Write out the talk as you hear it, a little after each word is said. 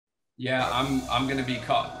Yeah, I'm gonna be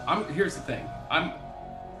caught. Here's the thing. I'm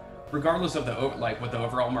regardless of what the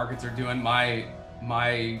overall markets are doing. My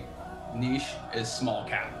niche is small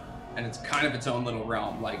cap, and it's kind of its own little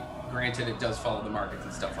realm. Like, granted, it does follow the markets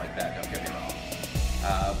and stuff like that. Don't get me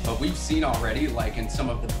wrong. But we've seen already, like in some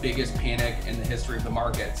of the biggest panic in the history of the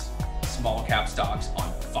markets, small cap stocks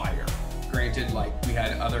on fire. Granted, like we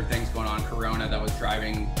had other things going on, Corona, that was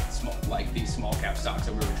driving these small cap stocks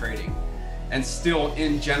that we were trading. And still,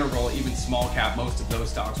 in general, even small cap, most of those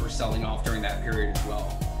stocks were selling off during that period as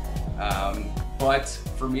well. But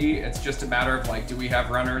for me, it's just a matter of like, do we have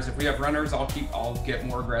runners? If we have runners, I'll get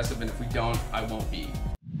more aggressive, and if we don't, I won't be.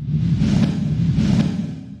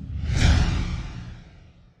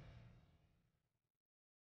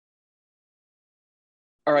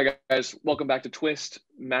 All right, guys, welcome back to Twist.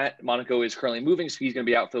 Matt Monaco is currently moving, so he's going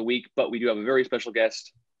to be out for the week, but we do have a very special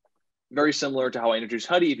guest, very similar to how I introduced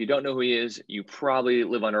Huddy. If you don't know who he is, you probably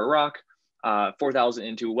live under a rock. 4,000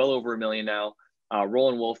 into well over $1 million now.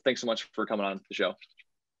 Roland Wolf, thanks so much for coming on the show.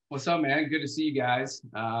 What's up, man? Good to see you guys.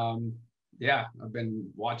 Yeah, I've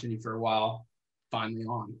been watching you for a while. Finally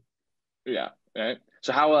on. Yeah. All right.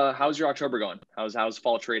 So how's your October going? How's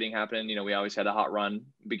fall trading happening? You know, we always had a hot run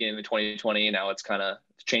beginning of 2020, and now it's kind of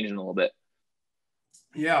changing a little bit.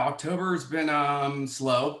 Yeah, October's been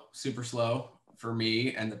slow, super slow for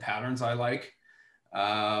me and the patterns I like.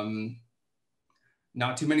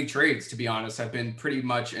 Not too many trades, to be honest. I've been pretty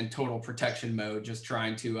much in total protection mode, just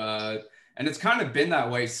trying to and it's kind of been that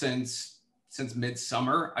way since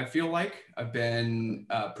midsummer. I feel like I've been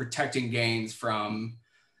protecting gains from,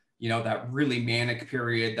 you know, that really manic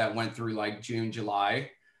period that went through like June, July.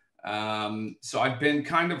 So I've been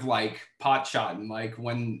kind of like pot shotting, like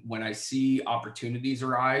when I see opportunities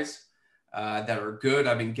arise that are good,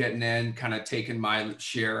 I've been getting in, kind of taking my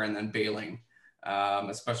share and then bailing,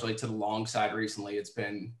 especially to the long side recently. It's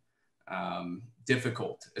been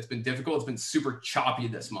difficult. It's been super choppy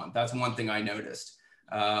this month. That's one thing I noticed,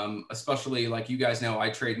 especially like you guys know,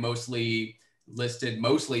 I trade mostly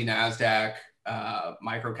NASDAQ,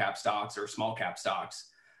 micro cap stocks or small cap stocks.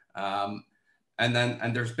 And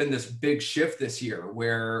there's been this big shift this year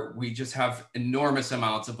where we just have enormous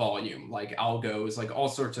amounts of volume, like algos, like all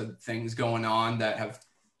sorts of things going on that have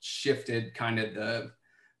shifted kind of the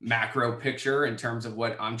macro picture in terms of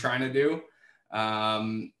what I'm trying to do.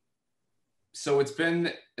 So it's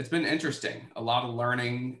been interesting, a lot of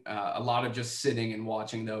learning, a lot of just sitting and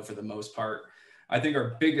watching though, for the most part. I think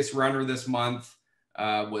our biggest runner this month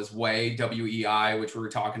was WEI, which we were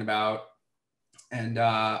talking about. And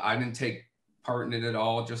I didn't take part in it at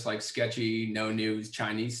all, just like sketchy, no news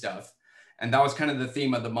Chinese stuff. And that was kind of the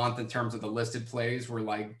theme of the month in terms of the listed plays, were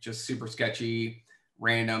like just super sketchy,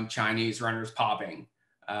 random Chinese runners popping.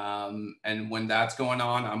 And when that's going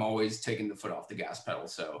on, I'm always taking the foot off the gas pedal.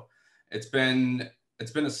 So it's been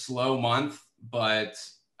a slow month, but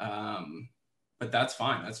that's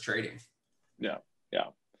fine. That's trading. Yeah.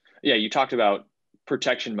 You talked about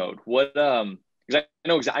protection mode. What I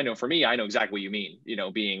know for me, I know exactly what you mean. You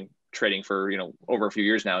know, being trading for, you know, over a few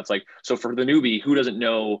years now, it's like, so for the newbie who doesn't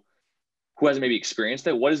know, who hasn't maybe experienced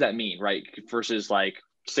it, what does that mean, right? Versus like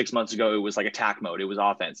 6 months ago, it was like attack mode, it was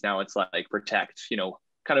offense. Now it's like protect. You know,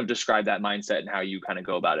 kind of describe that mindset and how you kind of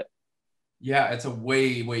go about it. Yeah, it's a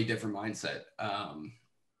way different mindset.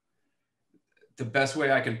 The best way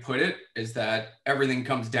I can put it is that everything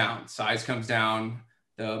comes down. Size comes down.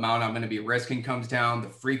 The amount I'm going to be risking comes down. The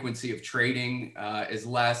frequency of trading is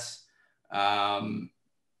less.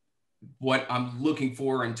 What I'm looking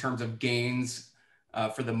for in terms of gains,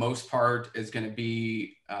 for the most part, is going to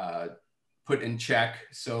be put in check.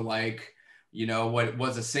 So like, you know, what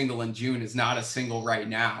was a single in June is not a single right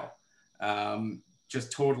now.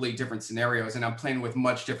 Just totally different scenarios. And I'm playing with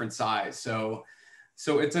much different size. So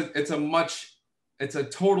it's a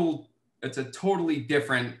totally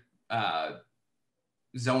different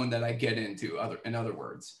zone that I get into. In other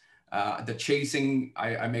words, the chasing,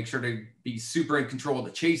 I make sure to be super in control of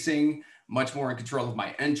the chasing, much more in control of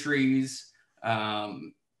my entries.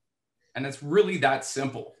 And it's really that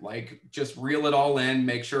simple. Like, just reel it all in,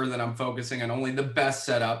 make sure that I'm focusing on only the best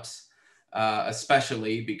setups,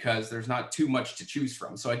 especially because there's not too much to choose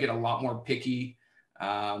from. So I get a lot more picky,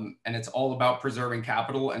 and it's all about preserving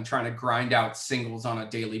capital and trying to grind out singles on a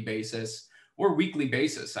daily basis or weekly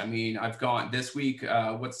basis. I mean, I've gone this week,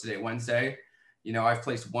 what's today, Wednesday? You know, I've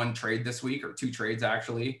placed one trade this week, or two trades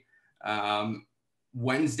actually.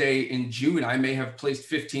 Wednesday in June, I may have placed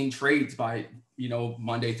 15 trades by, you know,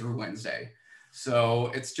 Monday through Wednesday. So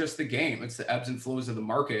it's just the game. It's the ebbs and flows of the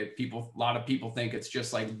market. A lot of people think it's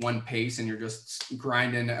just like one pace and you're just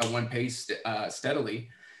grinding at one pace steadily.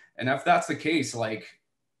 And if that's the case, like,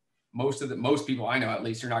 most people I know, at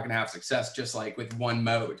least, are not going to have success just like with one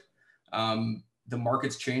mode. The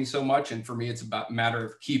market's changed so much. And for me, it's about a matter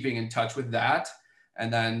of keeping in touch with that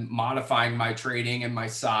and then modifying my trading and my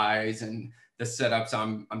size and the setups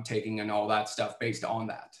I'm taking and all that stuff based on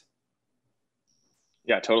that.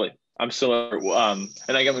 Yeah, totally. I'm similar. And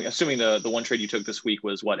I'm assuming the one trade you took this week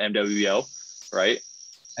was what, MWBO, right?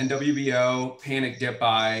 NWBO, panic dip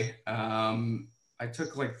buy. I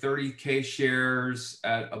took like 30K shares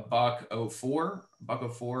at $1.04,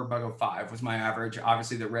 $1.05 was my average.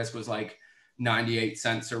 Obviously the risk was like 98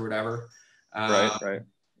 cents or whatever. Right.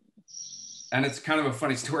 And it's kind of a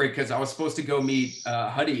funny story because I was supposed to go meet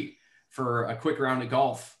Huddy for a quick round of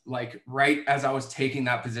golf. Like right as I was taking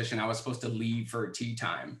that position, I was supposed to leave for a tee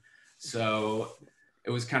time. So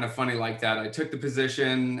it was kind of funny like that. I took the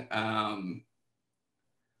position.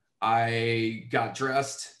 I got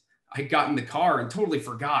dressed. I got in the car and totally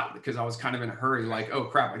forgot because I was kind of in a hurry. Like, oh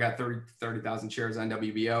crap, I got 30,000 shares on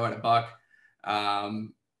WBO at $1.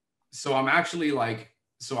 So I'm actually like,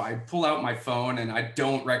 so I pull out my phone, and I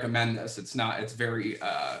don't recommend this. It's very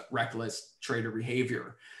reckless trader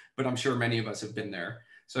behavior, but I'm sure many of us have been there.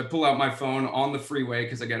 So I pull out my phone on the freeway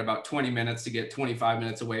because I get about 20 minutes to get 25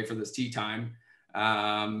 minutes away for this tee time.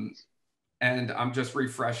 And I'm just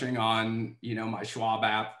refreshing on, my Schwab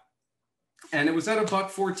app. And it was at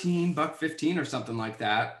 $1.14, $1.15 or something like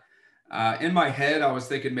that. In my head, I was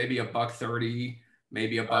thinking maybe $1.30,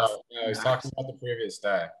 maybe $1. No, he's talking about the previous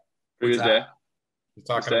day. Previous day? He's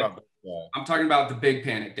talking about I'm talking about the big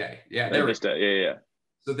panic day. Yeah, there this day. Yeah.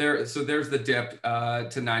 So there's the dip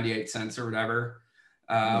to 98 cents or whatever.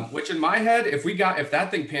 Which in my head, if that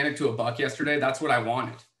thing panicked to $1 yesterday, that's what I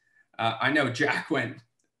wanted. I know Jack went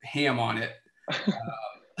ham on it.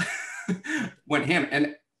 Went ham,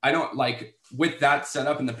 and I don't like with that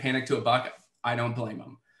setup and the panic to $1. I don't blame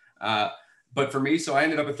him. But for me, so I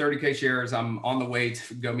ended up with 30K shares. I'm on the way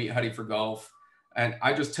to go meet Huddy for golf. And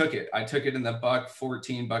I just took it. I took it in the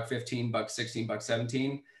 $1.14, $1.15, $1.16,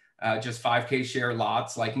 $1.17, just 5K share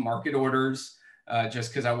lots, like market orders,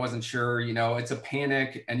 just because I wasn't sure, it's a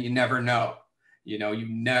panic and you never know, you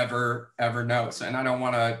never, ever know. So, and I don't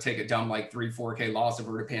want to take a dumb, like 3, 4K loss if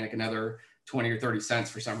we're to panic another 20 or 30 cents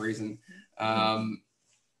for some reason.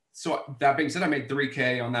 So that being said, I made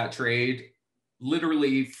 3K on that trade,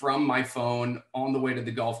 literally from my phone on the way to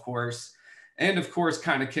the golf course. And of course,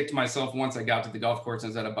 kind of kicked myself once I got to the golf course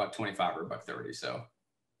and was at $1.25 or $1.30. So,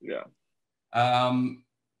 yeah.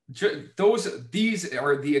 These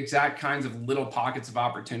are the exact kinds of little pockets of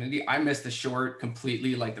opportunity. I missed the short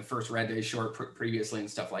completely, like the first red day short previously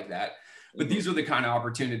and stuff like that. But these are the kind of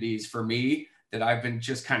opportunities for me that I've been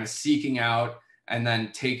just kind of seeking out and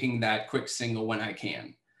then taking that quick single when I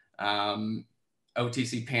can.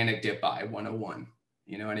 OTC panic dip buy 101.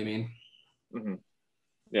 You know what I mean? Mm-hmm.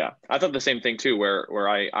 Yeah, I thought the same thing too. Where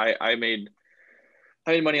I made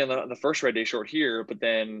money on the first red day short here, but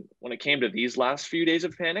then when it came to these last few days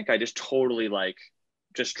of panic, I just totally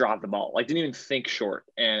just dropped the ball. Like didn't even think short.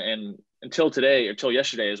 And until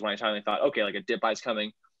yesterday is when I finally thought, okay, like a dip buy is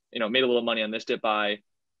coming. Made a little money on this dip buy,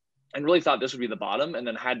 and really thought this would be the bottom, and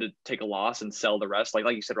then had to take a loss and sell the rest. Like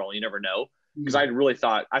you said, Roland, you never know. Because I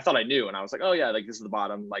thought I knew, and I was like, oh yeah, like this is the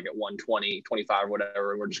bottom, like at 120, 25,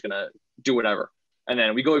 whatever. We're just gonna do whatever. And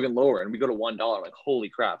then we go even lower and we go to $1. Like, holy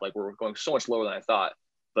crap, like we're going so much lower than I thought.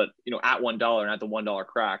 But, at $1 and at the $1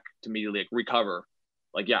 crack to immediately recover,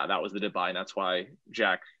 like, yeah, that was the dip buy. And that's why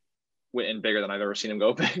Jack went in bigger than I've ever seen him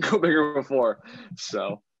go bigger before.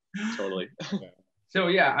 So totally. So,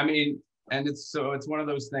 yeah, I mean, and it's one of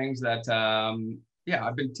those things that,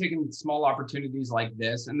 I've been taking small opportunities like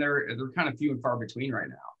this, and they're kind of few and far between right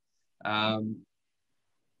now.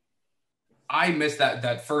 I missed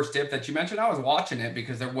that first dip that you mentioned. I was watching it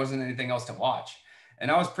because there wasn't anything else to watch.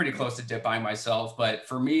 And I was pretty close to dip buying myself. But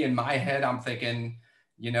for me, in my head, I'm thinking,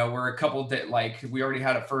 we're a couple we already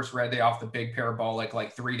had a first red day off the big parabolic,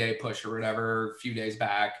 3-day push or whatever, a few days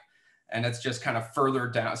back. And it's just kind of further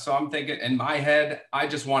down. So I'm thinking in my head, I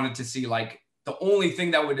just wanted to see the only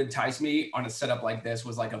thing that would entice me on a setup like this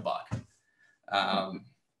was $1.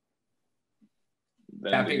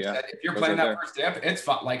 That being said, if you're playing that first dip, it's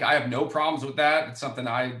fun. I have no problems with that. It's something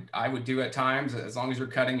I would do at times. As long as you're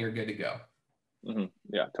cutting, you're good to go. Mm-hmm.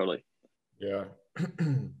 Yeah, totally. Yeah.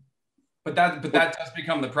 But that does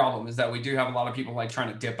become the problem, is that we do have a lot of people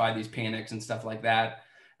trying to dip by these panics and stuff like that.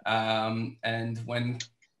 And when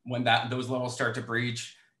those levels start to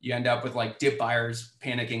breach, you end up with dip buyers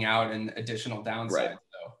panicking out and additional downside.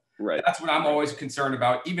 Right. So that's what I'm always concerned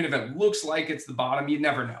about. Even if it looks like it's the bottom, you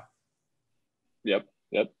never know. Yep.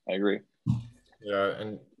 I agree. Yeah.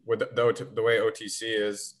 And with the way OTC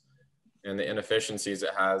is, and the inefficiencies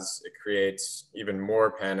it has, it creates even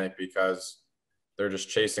more panic because they're just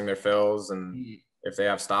chasing their fills. And if they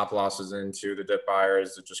have stop losses into the dip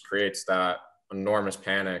buyers, it just creates that enormous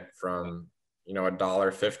panic from,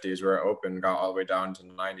 $1.50 is where it opened, got all the way down to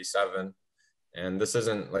 97. And this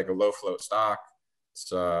isn't like a low float stock.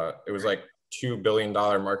 It was like $2 billion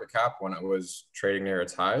market cap when it was trading near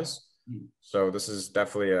its highs. So this is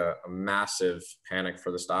definitely a massive panic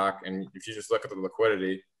for the stock. And if you just look at the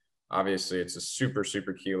liquidity, obviously it's a super,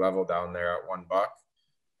 super key level down there at $1.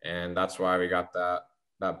 And that's why we got that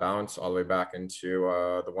bounce all the way back into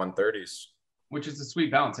the 130s. Which is a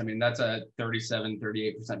sweet bounce. I mean, that's a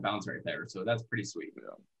 38% bounce right there. So that's pretty sweet.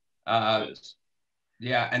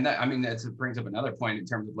 Yeah. And that brings up another point in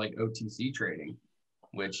terms of like OTC trading,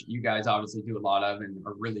 which you guys obviously do a lot of and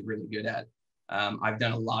are really, really good at. I've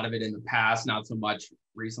done a lot of it in the past, not so much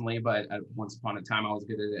recently, but once upon a time I was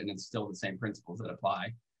good at it, and it's still the same principles that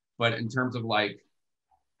apply. But in terms of like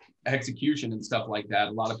execution and stuff like that,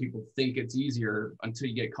 a lot of people think it's easier until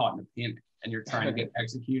you get caught in a panic and you're trying to get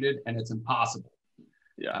executed and it's impossible.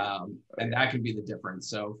 And that can be the difference.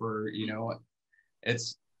 So for,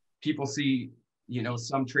 it's people see,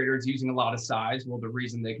 some traders using a lot of size. Well, the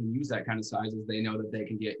reason they can use that kind of size is they know that they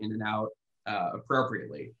can get in and out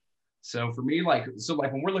appropriately. So for me, like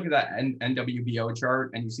when we're looking at that NWBO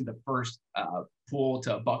chart and you see the first pull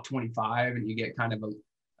to $1.25 and you get kind of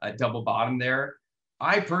a double bottom there,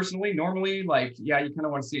 I personally normally you kind of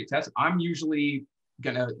want to see it test. I'm usually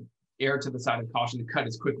gonna err to the side of caution to cut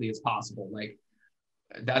as quickly as possible. Like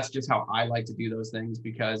that's just how I like to do those things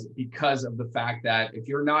because of the fact that if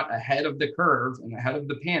you're not ahead of the curve and ahead of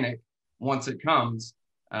the panic, once it comes,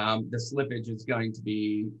 the slippage is going to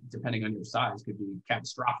be, depending on your size, could be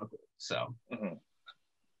catastrophic. So,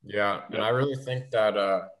 yeah. And I really think that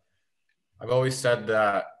I've always said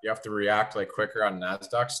that you have to react like quicker on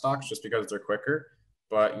NASDAQ stocks just because they're quicker,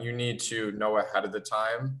 but you need to know ahead of the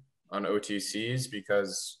time on OTCs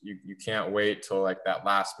because you can't wait till like that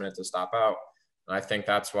last minute to stop out. And I think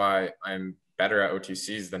that's why I'm better at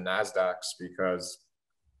OTCs than NASDAQs because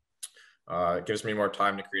it gives me more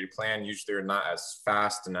time to create a plan. Usually they're not as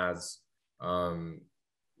fast and as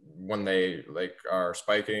when they like are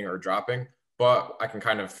spiking or dropping, but I can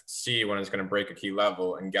kind of see when it's going to break a key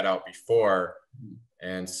level and get out before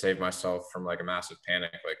and save myself from like a massive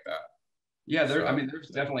panic like that. Yeah, there's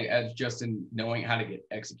definitely edge just in knowing how to get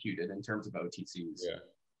executed in terms of OTCs. Yeah.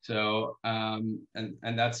 So, and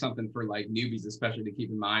that's something for like newbies, especially to keep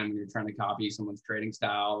in mind when you're trying to copy someone's trading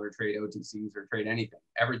style or trade OTCs or trade anything.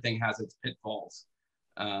 Everything has its pitfalls.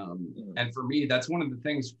 And for me, that's one of the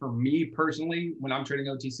things for me personally, when I'm trading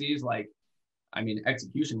OTCs,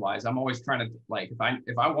 execution wise, I'm always trying to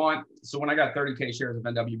if I want, so when I got 30K shares of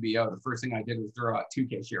NWBO, the first thing I did was throw out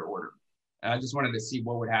 2K share order. And I just wanted to see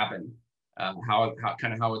what would happen. How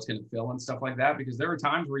it's going to fill and stuff like that, because there are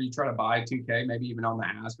times where you try to buy 2K, maybe even on the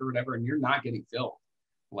ask or whatever, and you're not getting filled,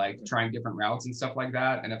 like trying different routes and stuff like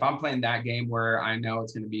that. And if I'm playing that game where I know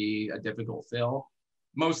it's going to be a difficult fill,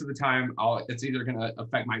 most of the time it's either going to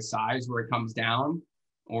affect my size where it comes down,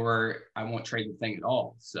 or I won't trade the thing at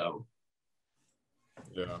all. So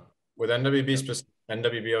yeah, with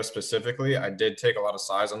NWBO specifically, I did take a lot of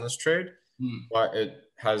size on this trade, but it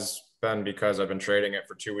has been because I've been trading it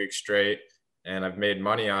for 2 weeks straight and I've made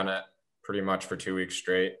money on it pretty much for 2 weeks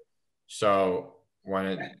straight. So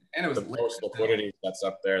when the most liquidity that's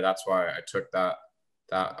up there, that's why I took that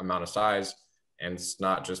amount of size. And it's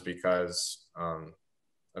not just because of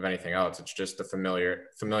anything else. It's just the familiarness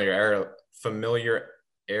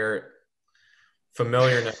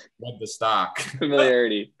with the stock.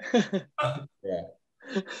 Familiarity. Yeah.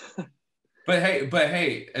 But hey,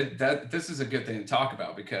 this is a good thing to talk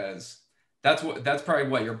about because that's probably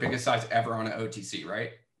what your biggest size ever on an OTC, right?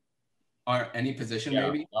 On any position,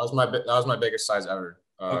 maybe. That was my biggest size ever.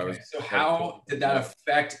 Okay, so how did that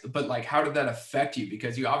affect? But how did that affect you?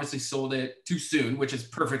 Because you obviously sold it too soon, which is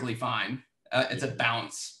perfectly fine. It's a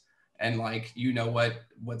bounce, and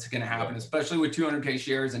what's going to happen, especially with 200K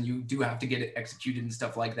shares, and you do have to get it executed and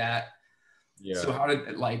stuff like that. Yeah. So how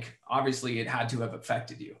did obviously it had to have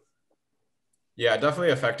affected you? Yeah, it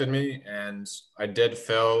definitely affected me. And I did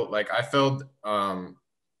fill, I filled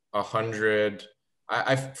 100.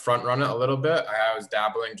 I front run it a little bit. I was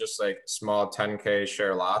dabbling just small 10K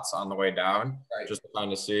share lots on the way down, just to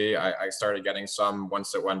kind of see. I started getting some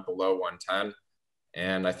once it went below 110.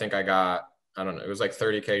 And I think I got, I don't know, it was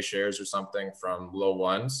 30K shares or something from low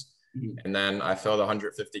ones. Mm-hmm. And then I filled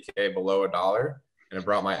 150K below $1 and it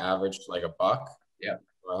brought my average to $1. Yeah.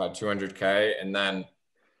 So I had 200K. And then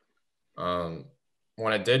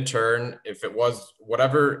when it did turn, if it was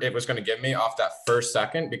whatever it was going to give me off that first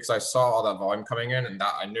second, because I saw all that volume coming in, and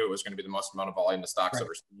that I knew it was going to be the most amount of volume the stocks Right.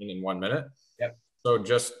 ever seen in 1 minute. Yep. So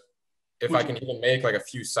just if I can even make like a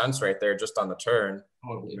few cents right there just on the turn,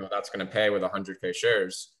 Totally. that's going to pay with 100K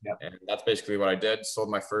shares. Yep. And that's basically what I did. Sold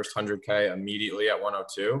my first 100K immediately at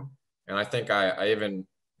 102. And I think I even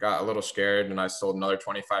got a little scared and I sold another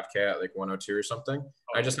 25K at like 102 or something.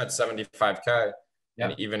 I just had 75K. Yep.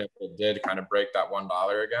 And even if it did kind of break that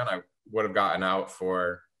 $1 again, I would have gotten out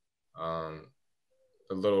for a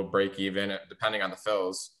little break even, depending on the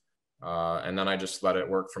fills. And then I just let it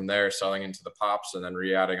work from there, selling into the pops and then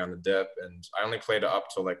re-adding on the dip. And I only played it up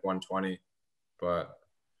to like 120, but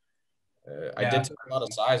I did take a lot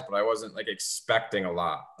of size, but I wasn't like expecting a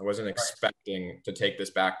lot. I wasn't expecting to take this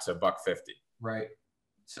back to $1.50. Right.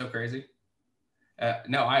 So crazy.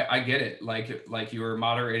 No, I get it. Like you were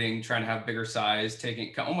moderating, trying to have bigger size,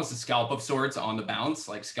 taking almost a scalp of sorts on the bounce,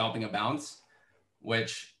 like scalping a bounce,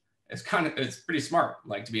 which is it's pretty smart.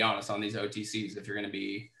 Like, to be honest, on these OTCs, if you're going to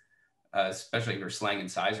be, especially if you're slanging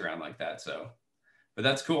size around like that. So, but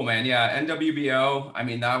that's cool, man. Yeah. NWBO. I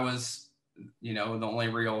mean, that was, the only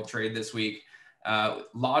real trade this week.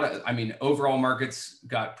 Overall markets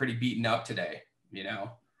got pretty beaten up today, Yeah.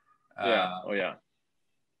 Oh yeah.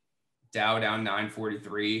 Dow down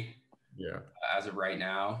 943. Yeah. As of right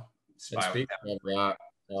now. And speaking of that,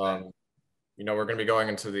 we're going to be going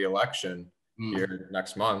into the election here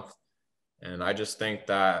next month. And I just think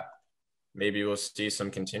that maybe we'll see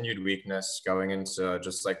some continued weakness going into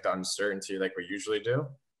just like the uncertainty like we usually do.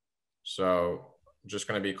 So just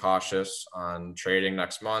going to be cautious on trading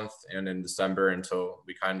next month and in December until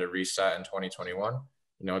we kind of reset in 2021.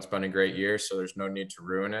 It's been a great year, so there's no need to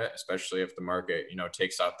ruin it, especially if the market,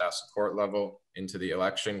 takes out that support level into the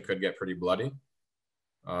election. Could get pretty bloody,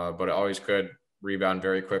 but it always could rebound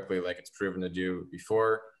very quickly like it's proven to do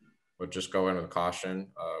before, but just go in with caution.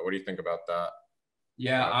 What do you think about that?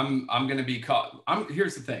 Yeah, I'm going to be caught.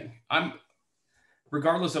 Here's the thing.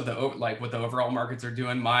 Regardless of what the overall markets are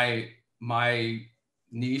doing, my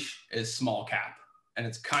niche is small cap, and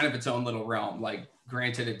it's kind of its own little realm. Like,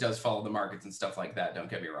 granted, it does follow the markets and stuff like that. Don't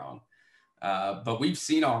get me wrong. But we've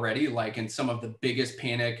seen already, like in some of the biggest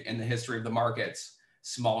panic in the history of the markets,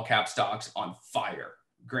 small cap stocks on fire.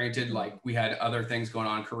 Granted, like we had other things going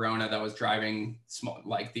on, Corona, that was driving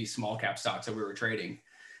these small cap stocks that we were trading.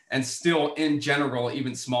 And still, in general,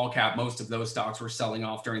 even small cap, most of those stocks were selling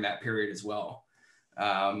off during that period as well.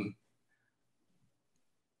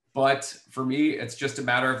 But for me, it's just a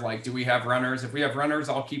matter of like, do we have runners? If we have runners,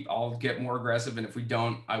 I'll get more aggressive. And if we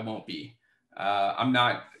don't, I won't be. I'm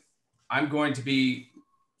going to be,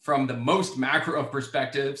 from the most macro of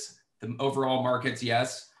perspectives, the overall markets,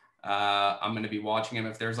 yes. I'm going to be watching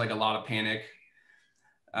them if there's like a lot of panic.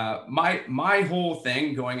 My whole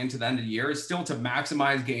thing going into the end of the year is still to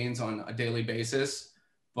maximize gains on a daily basis.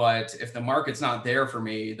 But if the market's not there for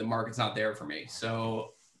me, the market's not there for me.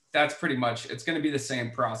 So that's pretty much, it's going to be the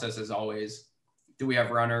same process as always. Do we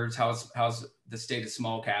have runners? How's the state of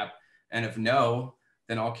small cap? And if no,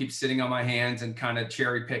 then I'll keep sitting on my hands and kind of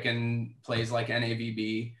cherry picking plays like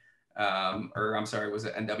NAVB, was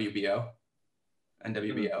it NWBO?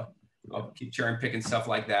 NWBO. I'll keep cherry picking stuff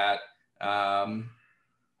like that.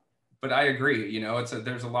 But I agree,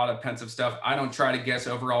 there's a lot of pensive stuff. I don't try to guess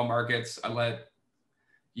overall markets. I let,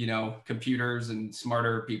 computers and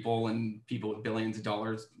smarter people and people with billions of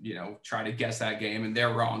dollars, try to guess that game, and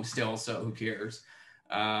they're wrong still. So who cares?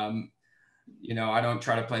 I don't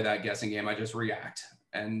try to play that guessing game. I just react.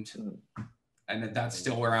 And that's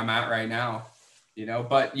still where I'm at right now,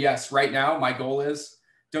 but yes, right now, my goal is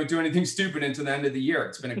don't do anything stupid until the end of the year.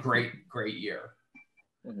 It's been a great, great year.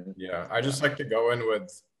 Yeah. I just like to go in with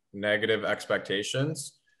negative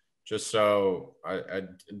expectations, just so I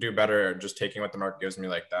do better just taking what the market gives me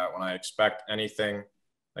like that. When I expect anything,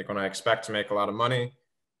 like when I expect to make a lot of money,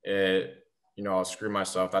 I'll screw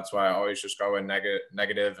myself. That's why I always just go in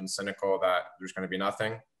negative and cynical that there's going to be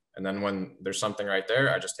nothing. And then when there's something right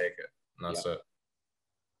there, I just take it. And that's it.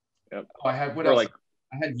 Yep. Oh, I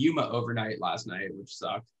had Yuma overnight last night, which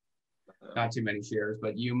sucked. Not too many shares,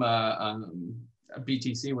 but Yuma,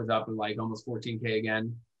 BTC was up in like almost 14K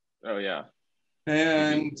again. Oh yeah.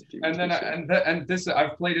 And this,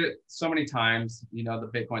 I've played it so many times,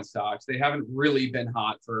 the Bitcoin stocks, they haven't really been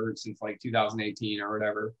hot since like 2018 or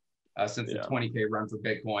whatever, since the 20K run for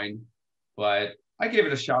Bitcoin. But I gave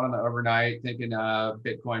it a shot on the overnight, thinking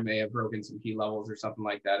Bitcoin may have broken some key levels or something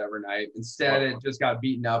like that overnight. Instead, it just got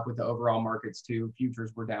beaten up with the overall markets too.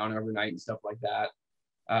 Futures were down overnight and stuff like that.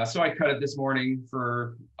 So I cut it this morning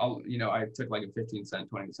for, I took like a 15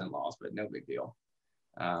 cent, 20% loss, but no big deal.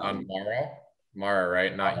 On tomorrow? Mara,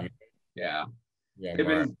 right? Not you. Yeah. Yeah,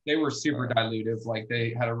 They were super dilutive. Like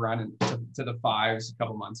they had a run to the fives a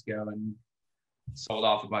couple months ago and sold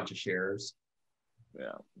off a bunch of shares.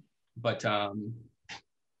 Yeah. But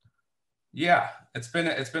yeah, it's been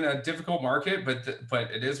a difficult market,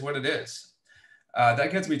 but it is what it is.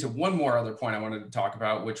 That gets me to one more other point I wanted to talk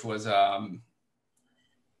about, which was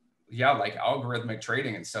yeah, like algorithmic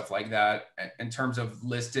trading and stuff like that in terms of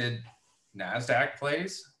listed NASDAQ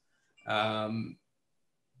plays.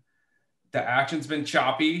 The action's been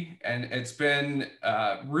choppy and it's been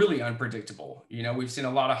really unpredictable. You know, we've seen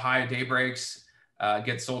a lot of high day breaks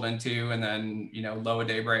get sold into, and then, you know, low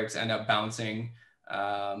day breaks end up bouncing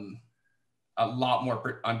a lot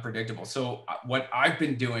more unpredictable. So what I've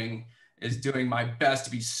been doing is doing my best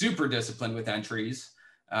to be super disciplined with entries.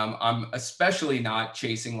 I'm especially not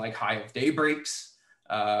chasing like high of day breaks,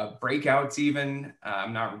 breakouts even.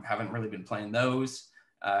 Haven't really been playing those.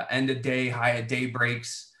 End of day, high of day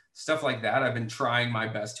breaks, stuff like that. I've been trying my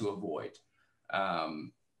best to avoid,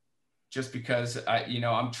 just because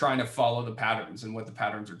I'm trying to follow the patterns and what the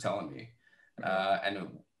patterns are telling me, and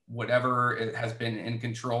whatever it has been in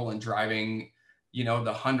control and driving, you know,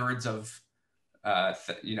 the hundreds and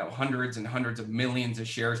hundreds of millions of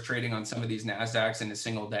shares trading on some of these NASDAQs in a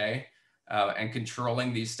single day, and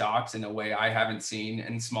controlling these stocks in a way I haven't seen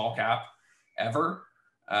in small cap ever.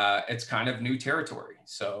 It's kind of new territory.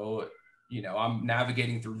 So, you know, I'm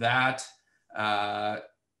navigating through that.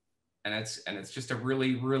 And it's just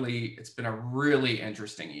it's been a really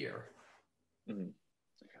interesting year. Mm-hmm.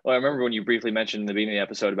 Well, I remember when you briefly mentioned in the beginning of the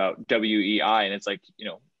episode about WEI, and it's like, you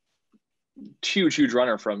know, huge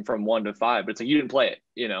runner from 1 to 5, but it's like you didn't play it,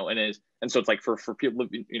 you know, and so it's like for people,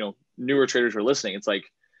 you know, newer traders who are listening, it's like,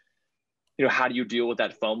 you know, how do you deal with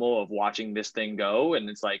that FOMO of watching this thing go? And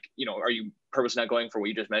it's like, you know, are you purposely not going for what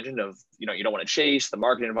you just mentioned of, you know, you don't want to chase the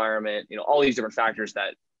market environment, you know, all these different factors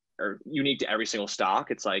that are unique to every single stock.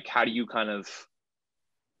 It's like, how do you kind of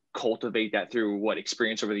cultivate that through what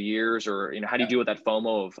experience over the years, or, you know, how do you deal with that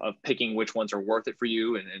FOMO of picking which ones are worth it for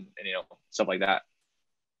you and you know, stuff like that?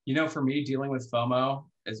 You know, for me, dealing with FOMO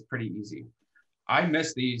is pretty easy. I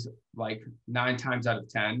miss these like 9 times out of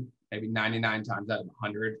 10, maybe 99 times out of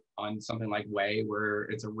 100 on something like Way, where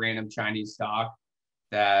it's a random Chinese stock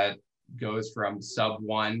that goes from sub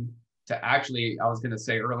 1 to, actually, I was going to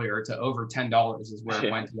say earlier, to over $10 is where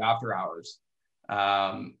it went to after hours.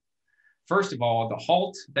 First of all, the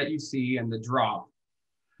halt that you see and the drop,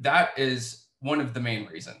 that is one of the main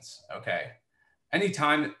reasons. Okay.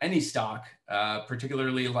 Anytime any stock,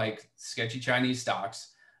 particularly like sketchy Chinese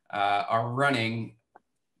stocks, are running,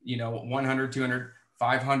 you know, 100, 200,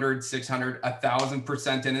 500, 600,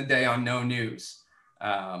 1,000% in a day on no news.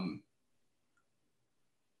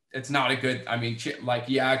 It's not a good, I mean, like,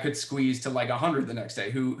 yeah, it could squeeze to like 100 the next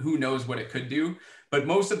day. Who knows what it could do? But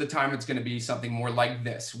most of the time it's going to be something more like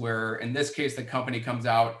this, where in this case, the company comes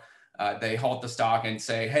out, they halt the stock and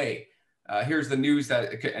say, hey, here's the news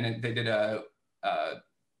and they did a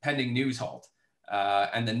pending news halt.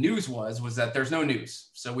 And the news was that there's no news.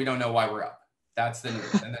 So we don't know why we're up. That's the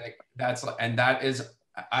news. And then that is,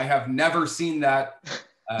 I have never seen that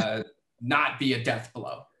not be a death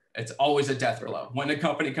blow. It's always a death blow. When a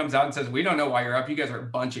company comes out and says, we don't know why you're up, you guys are a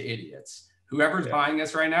bunch of idiots. Whoever's buying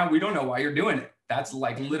this right now, we don't know why you're doing it. That's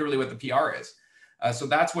like literally what the PR is. So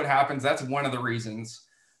that's what happens. That's one of the reasons.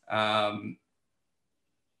 And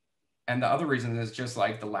the other reason is just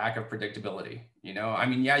like the lack of predictability. You know, I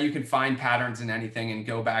mean, yeah, you can find patterns in anything and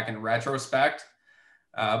go back in retrospect.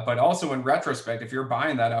 But also in retrospect, if you're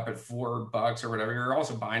buying that up at $4 or whatever, you're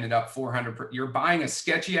also buying it up 400. You're buying a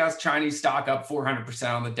sketchy ass Chinese stock up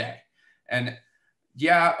 400% on the day. And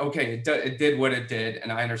yeah, okay, it did what it did,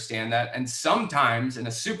 and I understand that. And sometimes in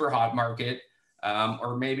a super hot market,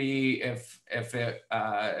 or maybe if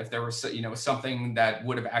there was, you know, something that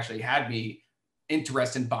would have actually had me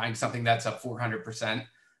interested in buying something that's up 400%,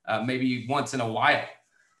 maybe once in a while.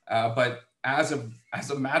 But as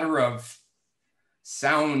a matter of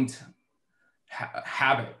sound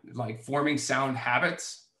habit, like forming sound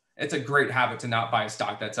habits, it's a great habit to not buy a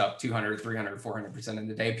stock that's up 200, 300, 400% in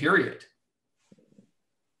the day, period.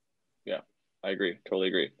 Yeah, I agree. Totally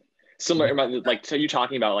agree. Similar, like, so you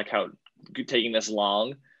talking about like how taking this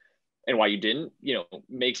long and why you didn't, you know,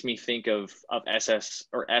 makes me think of SS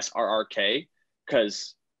or SRRK,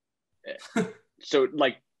 because so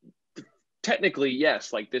like technically,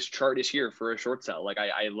 yes, like this chart is here for a short sell. Like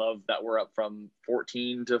I love that we're up from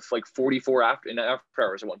 14 to like 44 after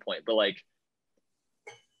hours at one point, but like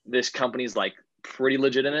this company's like pretty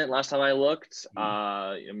legitimate last time I looked.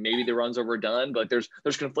 Maybe the run's overdone, but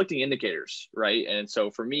there's conflicting indicators, right? And so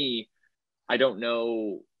for me, I don't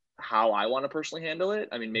know how I want to personally handle it.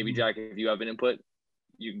 I mean, maybe Jack, if you have an input,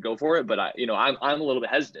 you can go for it. But I'm a little bit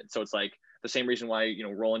hesitant. So it's like the same reason why,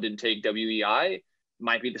 Roland didn't take WEI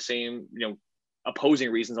might be the same,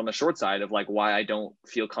 opposing reasons on the short side of like why I don't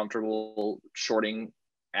feel comfortable shorting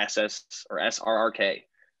SS or SRRK.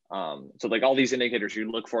 So like all these indicators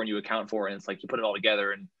you look for and you account for, and it's like you put it all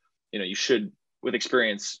together, and you should, with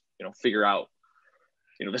experience, figure out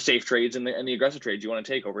the safe trades and the aggressive trades you want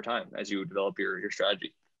to take over time as you develop your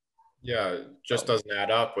strategy. Yeah, it just doesn't add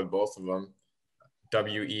up with both of them.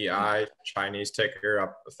 WEI, Chinese ticker,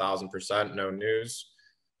 up 1,000%, no news.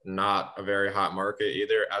 Not a very hot market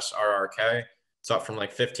either. SRRK, it's up from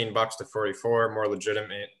like $15 to 44, more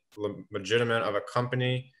legitimate of a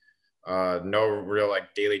company. No real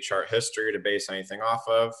like daily chart history to base anything off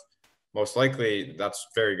of. Most likely that's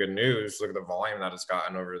very good news. Look at the volume that it's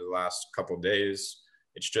gotten over the last couple of days.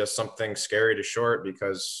 It's just something scary to short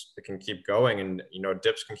because it can keep going, and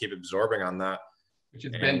dips can keep absorbing on that, which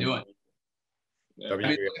it's been doing. I mean,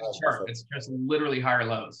 look at the chart. It's just literally higher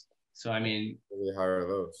lows. So I mean, really higher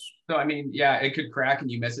lows. So I mean, yeah, it could crack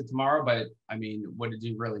and you miss it tomorrow, but I mean, what did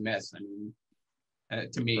you really miss? I mean,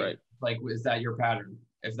 to me, right. Like, is that your pattern?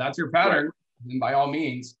 If that's your pattern, right, then by all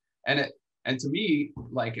means. And to me,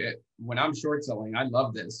 like when I'm short selling, I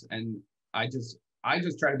love this, and I just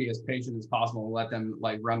try to be as patient as possible and let them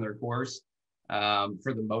like run their course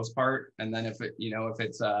for the most part. And then if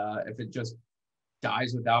it just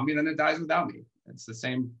dies without me, then it dies without me. It's the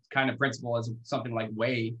same kind of principle as something like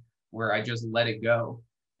Way, where I just let it go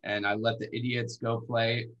and I let the idiots go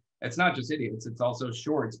play. It's not just idiots, it's also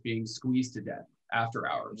shorts being squeezed to death after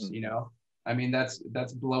hours. Mm-hmm. I mean, that's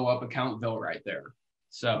blow up Accountville right there.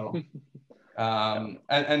 So and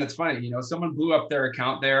it's funny, someone blew up their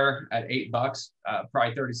account there at $8,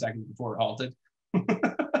 probably 30 seconds before it halted.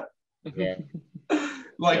 Yeah.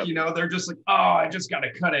 Like, they're just like, oh, I just got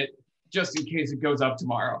to cut it just in case it goes up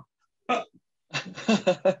tomorrow.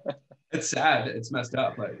 It's sad. It's messed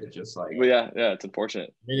up, but it's just like. Well, yeah, it's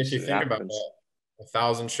unfortunate. I mean, if you think about that,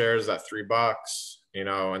 1,000 shares at $3,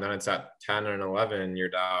 and then it's at 10 and 11, you're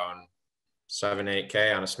down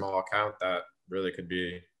 7-8K on a small account. That really could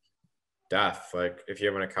be death. Like if you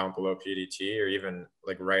have an account below PDT or even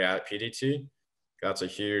like right at PDT, that's a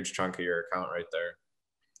huge chunk of your account right there.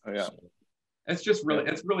 Oh yeah. So,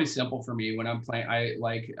 it's really simple for me when I'm playing.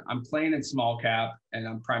 I'm playing in small cap and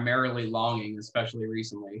I'm primarily longing, especially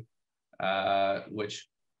recently, which,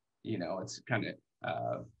 it's kind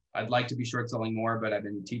of, I'd like to be short selling more, but I've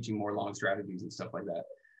been teaching more long strategies and stuff like that.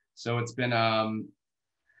 So it's been,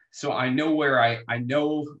 so I know I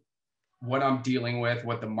know what I'm dealing with,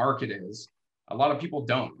 what the market is. A lot of people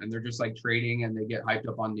don't, and they're just like trading and they get hyped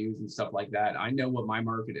up on news and stuff like that. I know what my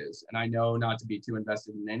market is, and I know not to be too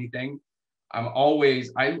invested in anything. I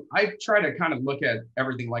try to kind of look at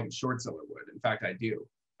everything like a short seller would. In fact, I do.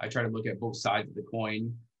 I try to look at both sides of the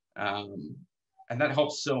coin. And that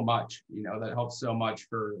helps so much, that helps so much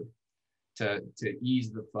to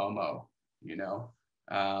ease the FOMO,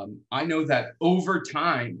 I know that over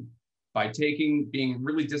time, by being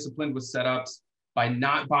really disciplined with setups, by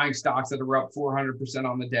not buying stocks that are up 400%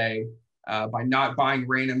 on the day, by not buying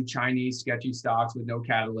random Chinese sketchy stocks with no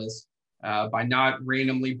catalyst, by not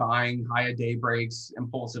randomly buying high-a-day breaks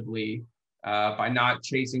impulsively, by not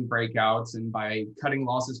chasing breakouts, and by cutting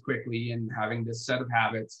losses quickly and having this set of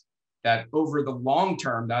habits, that over the long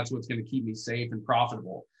term, that's what's going to keep me safe and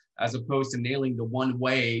profitable, as opposed to nailing the one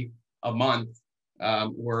way a month,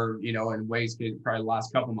 or, in ways probably the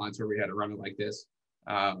last couple months where we had to run it like this.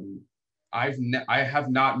 I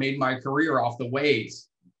have not made my career off the ways.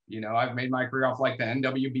 I've made my career off like the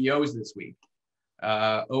NWBOs this week,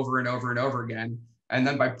 over and over and over again. And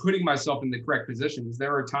then by putting myself in the correct positions,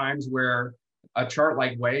 there are times where a chart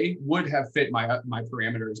like Way would have fit my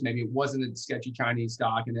parameters. Maybe it wasn't a sketchy Chinese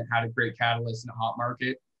stock and it had a great catalyst in a hot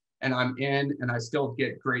market, and I'm in and I still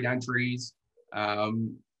get great entries.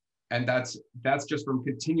 And that's just from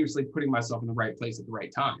continuously putting myself in the right place at the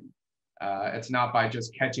right time. It's not by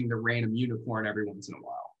just catching the random unicorn every once in a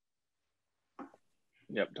while.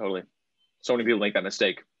 Yep, totally. So many people make that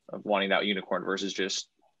mistake of wanting that unicorn versus just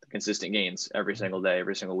consistent gains every single day,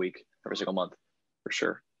 every single week, every single month, for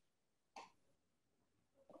sure.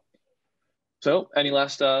 So any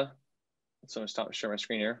last, so I'm stop sharing my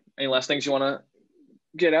screen here. Any last things you want to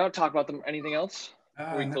get out, talk about them, anything else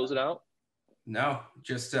before we close it out? No,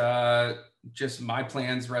 just my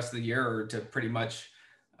plans rest of the year are to pretty much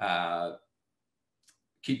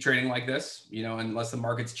keep trading like this, unless the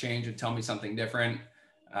markets change and tell me something different.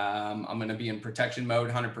 I'm going to be in protection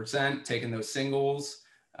mode 100%, taking those singles,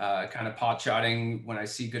 kind of pot shotting when I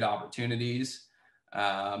see good opportunities.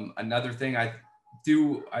 Another thing I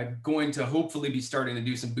I'm going to hopefully be starting to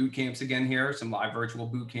do some boot camps again here, some live virtual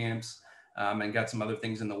boot camps, and got some other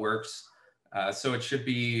things in the works. So it should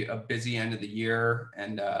be a busy end of the year.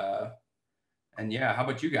 And yeah, how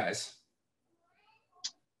about you guys?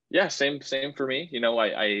 Yeah, same for me. You know,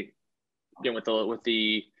 I again with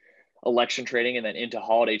the election trading and then into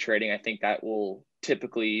holiday trading, I think that will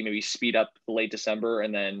typically maybe speed up late December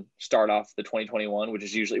and then start off the 2021, which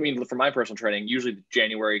is usually, I mean, for my personal trading, usually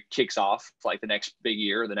January kicks off like the next big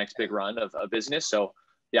year, the next big run of business. So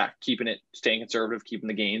yeah, staying conservative, keeping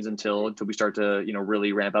the gains until we start to, you know,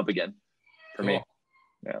 really ramp up again for me.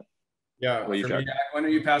 Yeah. Yeah. When are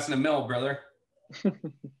you passing a mill, brother?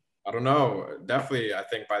 I don't know. Definitely, I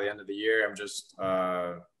think by the end of the year, I'm just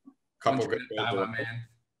a couple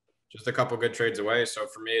good trades away. So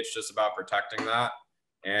for me, it's just about protecting that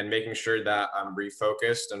and making sure that I'm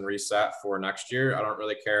refocused and reset for next year. I don't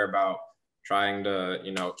really care about trying to,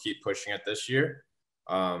 you know, keep pushing it this year.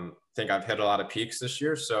 I think I've hit a lot of peaks this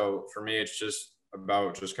year. So for me, it's just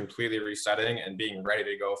about just completely resetting and being ready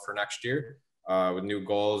to go for next year with new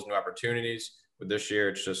goals, new opportunities. With this year,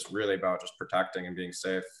 it's just really about just protecting and being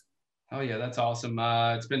safe. Oh yeah, that's awesome.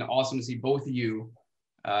 It's been awesome to see both of you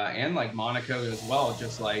and like Monaco as well,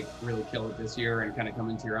 just like really kill it this year and kind of come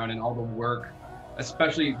into your own and all the work,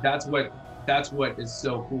 especially that's what is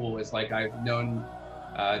so cool. Is like I've known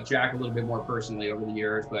Jack a little bit more personally over the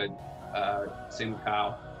years, but same with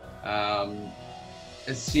Kyle.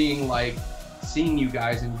 Is seeing you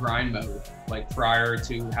guys in grind mode, like prior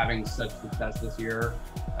to having such success this year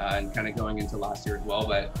and kind of going into last year as well.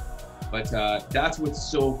 But that's what's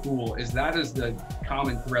so cool is that is the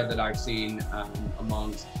common thread that I've seen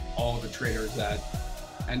amongst all the traders that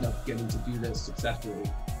end up getting to do this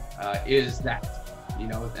successfully is that, you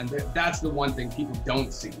know, and that's the one thing people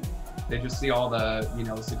don't see. They just see all the, you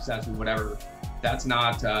know, success and whatever. That's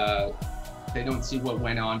not, they don't see what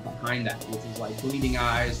went on behind that, which is like bleeding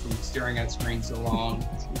eyes from staring at screens so long,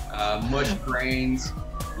 mush brains,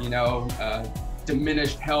 you know,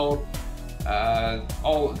 diminished health,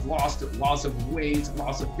 all loss of weight,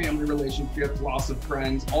 loss of family relationships, loss of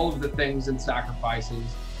friends, all of the things and sacrifices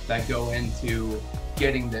that go into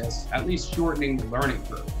getting this, at least shortening the learning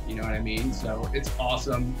curve, you know what I mean? So it's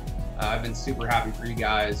awesome. I've been super happy for you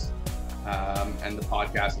guys, and the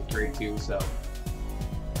podcast is great too, so.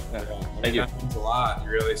 Thank you. That means a lot. You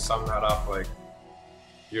really summed that up like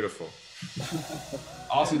beautiful.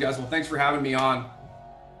 Awesome, guys. Well, thanks for having me on.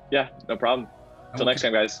 Yeah, no problem. Until next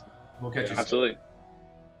time, guys. We'll catch you soon. Absolutely.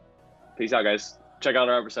 Peace out, guys. Check out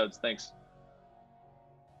our episodes. Thanks.